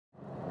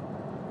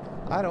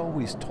I'd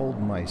always told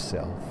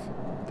myself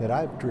that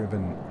I've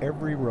driven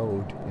every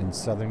road in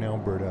southern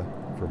Alberta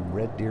from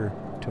Red Deer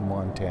to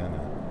Montana.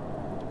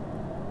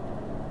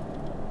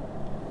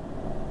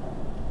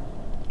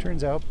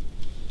 Turns out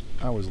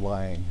I was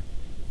lying.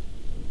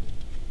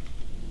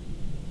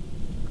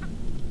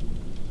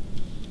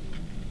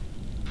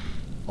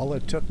 All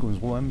it took was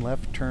one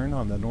left turn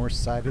on the north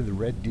side of the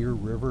Red Deer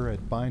River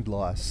at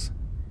Bindloss.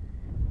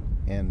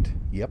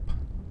 And yep,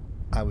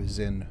 I was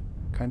in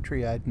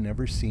country I'd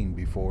never seen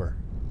before.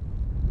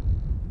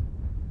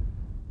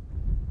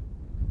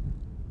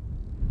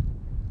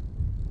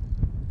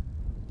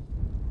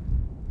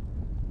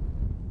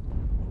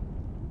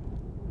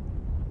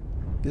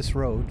 This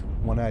road,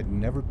 one I'd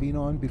never been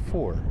on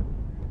before,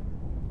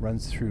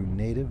 runs through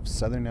native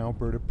southern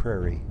Alberta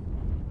prairie.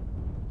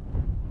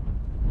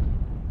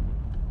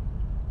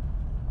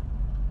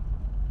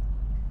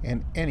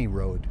 And any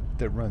road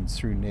that runs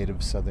through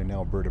native southern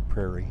Alberta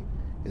prairie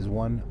is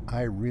one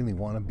I really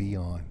want to be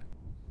on.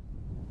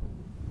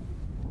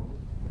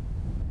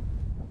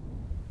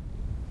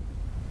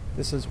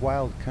 This is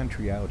wild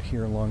country out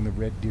here along the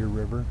Red Deer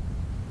River.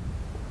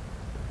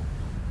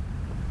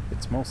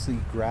 It's mostly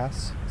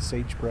grass,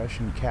 sagebrush,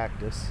 and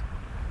cactus.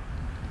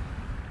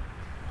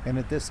 And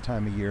at this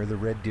time of year, the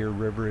Red Deer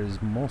River is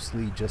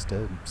mostly just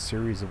a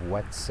series of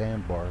wet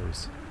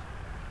sandbars.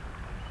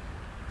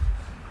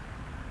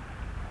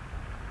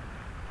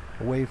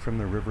 Away from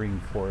the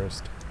riverine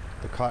forest,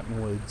 the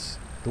cottonwoods,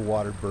 the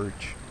water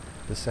birch,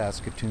 the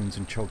saskatoons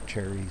and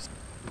chokecherries.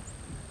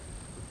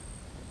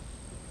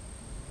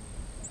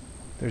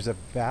 There's a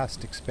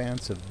vast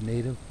expanse of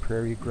native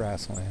prairie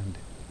grassland.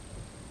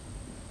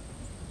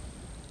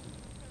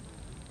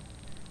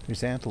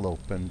 There's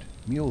antelope and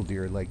mule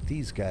deer like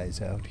these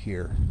guys out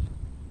here,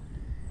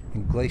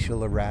 and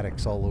glacial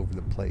erratics all over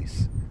the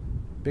place.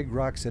 Big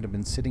rocks that have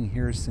been sitting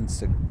here since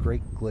the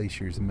great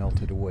glaciers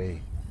melted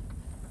away.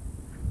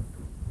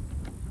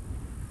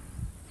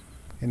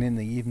 And in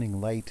the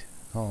evening light,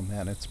 oh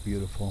man, it's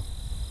beautiful.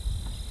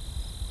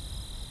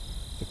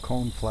 The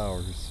cone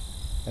flowers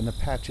and the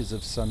patches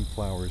of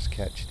sunflowers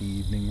catch the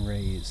evening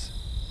rays.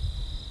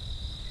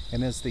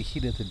 And as the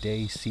heat of the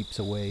day seeps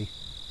away,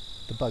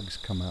 the bugs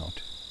come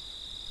out.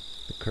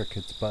 The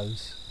crickets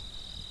buzz,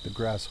 the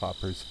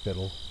grasshoppers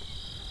fiddle,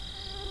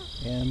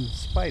 and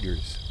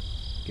spiders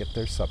get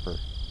their supper.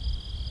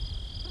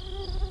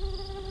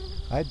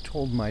 I'd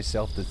told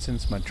myself that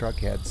since my truck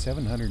had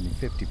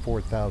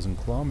 754,000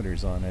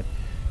 kilometers on it,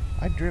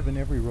 I'd driven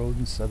every road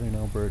in southern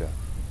Alberta.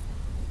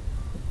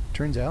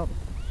 Turns out,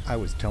 I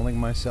was telling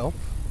myself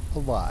a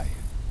lie.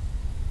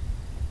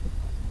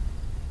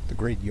 The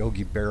great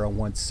Yogi Berra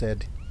once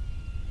said,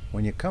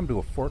 "When you come to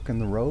a fork in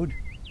the road,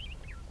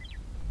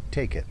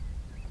 take it."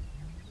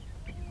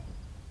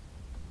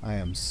 I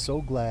am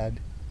so glad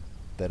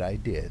that I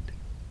did.